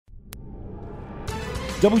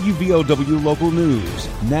WVOW Local News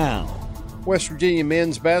now. West Virginia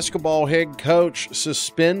men's basketball head coach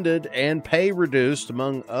suspended and pay reduced,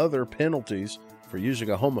 among other penalties, for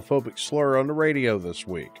using a homophobic slur on the radio this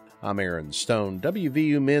week. I'm Aaron Stone.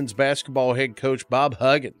 WVU men's basketball head coach Bob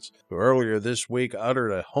Huggins, who earlier this week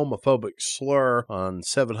uttered a homophobic slur on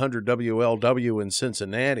 700 WLW in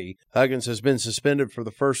Cincinnati. Huggins has been suspended for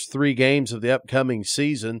the first 3 games of the upcoming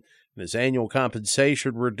season, and his annual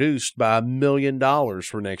compensation reduced by $1 million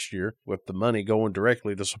for next year, with the money going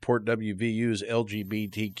directly to support WVU's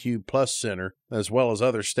LGBTQ plus center, as well as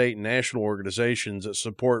other state and national organizations that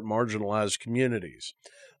support marginalized communities.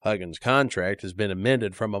 Huggins' contract has been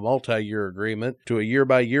amended from a multi-year agreement to a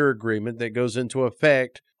year-by-year agreement that goes into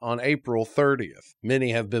effect on April 30th.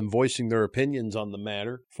 Many have been voicing their opinions on the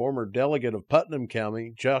matter. Former delegate of Putnam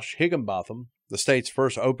County, Josh Higginbotham, the state's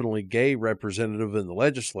first openly gay representative in the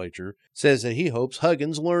legislature, says that he hopes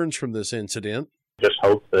Huggins learns from this incident. Just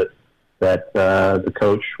hope that the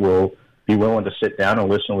coach will be willing to sit down and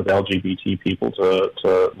listen with LGBT people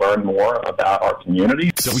to learn more about our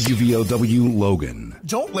community. WVOW Logan.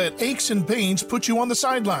 Don't let aches and pains put you on the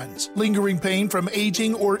sidelines. Lingering pain from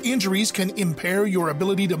aging or injuries can impair your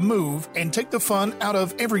ability to move and take the fun out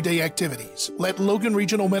of everyday activities. Let Logan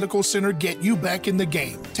Regional Medical Center get you back in the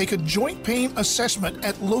game. Take a joint pain assessment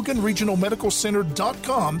at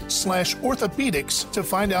loganregionalmedicalcenter.com/orthopedics to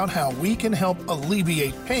find out how we can help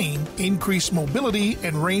alleviate pain, increase mobility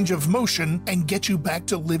and range of motion, and get you back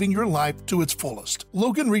to living your life to its fullest.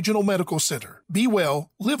 Logan Regional Medical Center. Be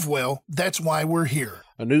well, live well. That's why we're here.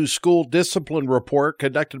 A new school discipline report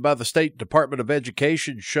conducted by the State Department of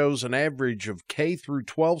Education shows an average of K through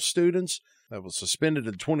 12 students that was suspended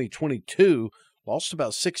in 2022 lost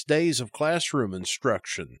about 6 days of classroom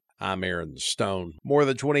instruction. I'm Aaron Stone. More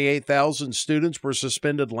than 28,000 students were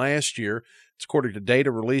suspended last year. It's according to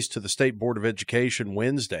data released to the State Board of Education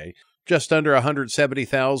Wednesday. Just under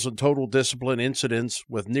 170,000 total discipline incidents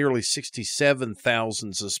with nearly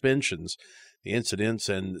 67,000 suspensions. The incidents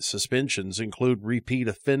and suspensions include repeat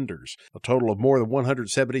offenders, a total of more than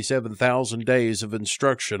 177,000 days of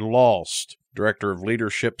instruction lost. Director of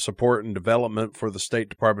Leadership Support and Development for the State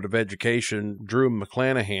Department of Education, Drew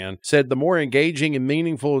McClanahan, said the more engaging and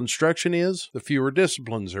meaningful instruction is, the fewer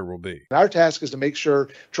disciplines there will be. Our task is to make sure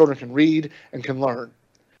children can read and can learn.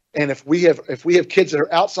 And if we have kids that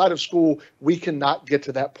are outside of school, we cannot get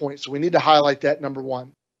to that point. So we need to highlight that, number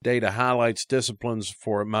one. Data highlights disciplines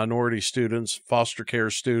for minority students, foster care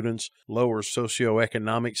students, lower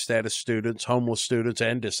socioeconomic status students, homeless students,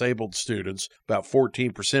 and disabled students. About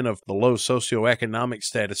 14% of the low socioeconomic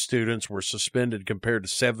status students were suspended compared to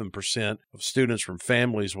 7% of students from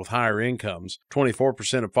families with higher incomes.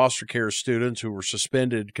 24% of foster care students who were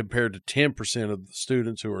suspended compared to 10% of the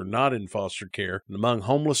students who are not in foster care. And among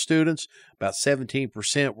homeless students, about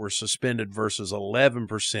 17% were suspended versus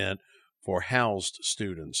 11% for housed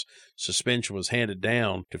students. Suspension was handed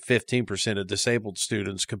down to 15% of disabled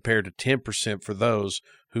students compared to 10% for those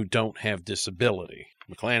who don't have disability.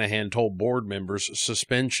 McClanahan told board members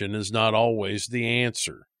suspension is not always the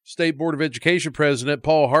answer. State Board of Education President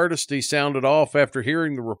Paul Hardesty sounded off after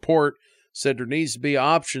hearing the report, said there needs to be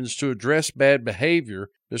options to address bad behavior.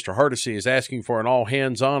 Mr. Hardesty is asking for an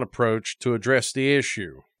all-hands-on approach to address the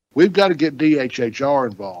issue. We've got to get DHHR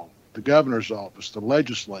involved, the governor's office, the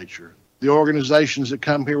legislature, the organizations that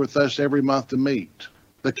come here with us every month to meet,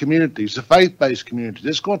 the communities, the faith-based communities.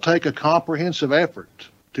 It's going to take a comprehensive effort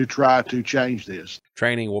to try to change this.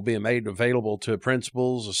 Training will be made available to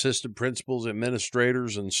principals, assistant principals,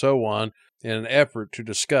 administrators, and so on in an effort to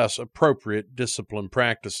discuss appropriate discipline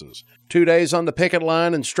practices. 2 days on the picket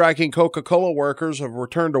line and striking Coca-Cola workers have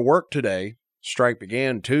returned to work today. Strike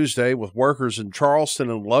began Tuesday with workers in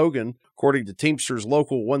Charleston and Logan. According to Teamsters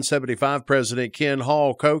Local 175 President Ken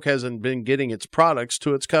Hall, Coke hasn't been getting its products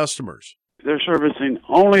to its customers. They're servicing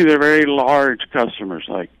only their very large customers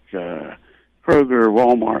like Kroger,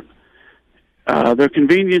 Walmart. Their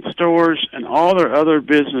convenience stores and all their other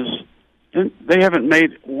business, they haven't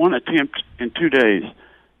made one attempt in 2 days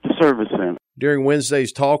to service them. During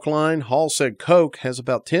Wednesday's talk line, Hall said Coke has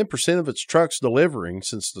about 10% of its trucks delivering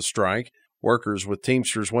since the strike. Workers with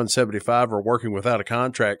Teamsters 175 are working without a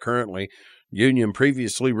contract currently. Union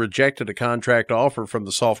previously rejected a contract offer from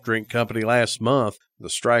the soft drink company last month. The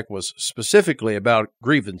strike was specifically about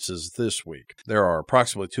grievances this week. There are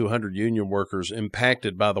approximately 200 union workers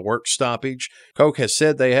impacted by the work stoppage. Coke has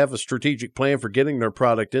said they have a strategic plan for getting their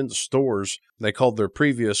product into stores. They called their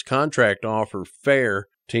previous contract offer fair.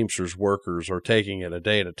 Teamsters workers are taking it a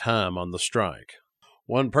day at a time on the strike.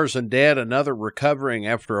 One person dead, another recovering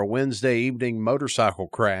after a Wednesday evening motorcycle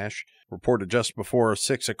crash. Reported just before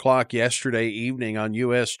 6 o'clock yesterday evening on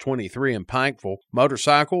US 23 in Pikeville.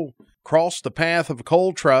 Motorcycle crossed the path of a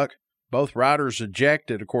coal truck. Both riders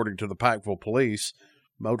ejected, according to the Pikeville police.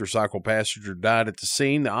 Motorcycle passenger died at the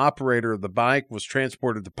scene. The operator of the bike was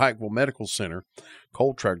transported to Pikeville Medical Center.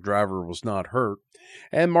 Coal truck driver was not hurt.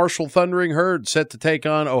 And Marshall Thundering Herd set to take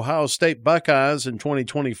on Ohio State Buckeyes in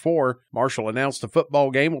 2024. Marshall announced the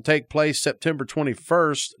football game will take place September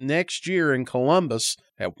 21st next year in Columbus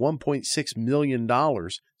at $1.6 million.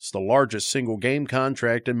 It's the largest single game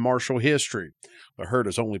contract in Marshall history. The Herd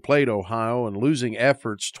has only played Ohio in losing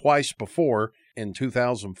efforts twice before, in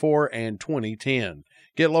 2004 and 2010.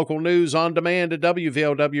 Get local news on demand at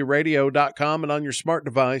WVOWradio.com and on your smart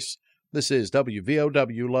device. This is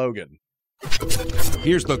WVOW Logan.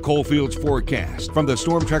 Here's the Coalfields forecast from the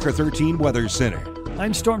Storm Tracker 13 Weather Center.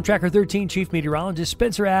 I'm Storm Tracker 13 Chief Meteorologist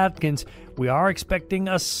Spencer Atkins. We are expecting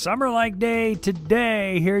a summer-like day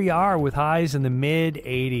today. Here you are with highs in the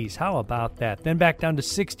mid-80s. How about that? Then back down to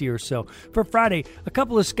 60 or so. For Friday, a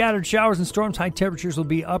couple of scattered showers and storms. High temperatures will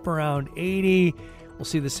be up around 80. We'll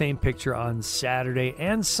see the same picture on Saturday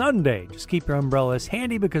and Sunday. Just keep your umbrellas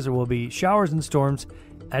handy because there will be showers and storms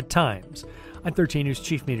at times. I'm 13 News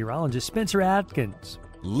Chief Meteorologist Spencer Atkins.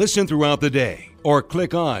 Listen throughout the day or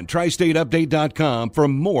click on tristateupdate.com for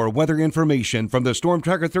more weather information from the Storm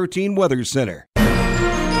Tracker 13 Weather Center.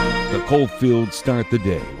 The Coalfields start the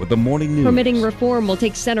day with the morning news. Permitting reform will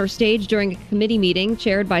take center stage during a committee meeting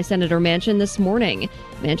chaired by Senator Manchin this morning.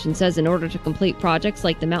 Manchin says in order to complete projects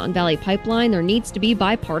like the Mountain Valley Pipeline, there needs to be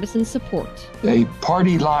bipartisan support. A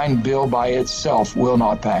party line bill by itself will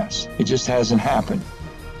not pass. It just hasn't happened.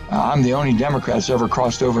 I'm the only Democrat that's ever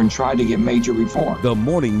crossed over and tried to get major reform. The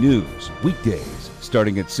morning news, weekdays,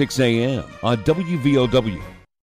 starting at 6 a.m. on WVOW.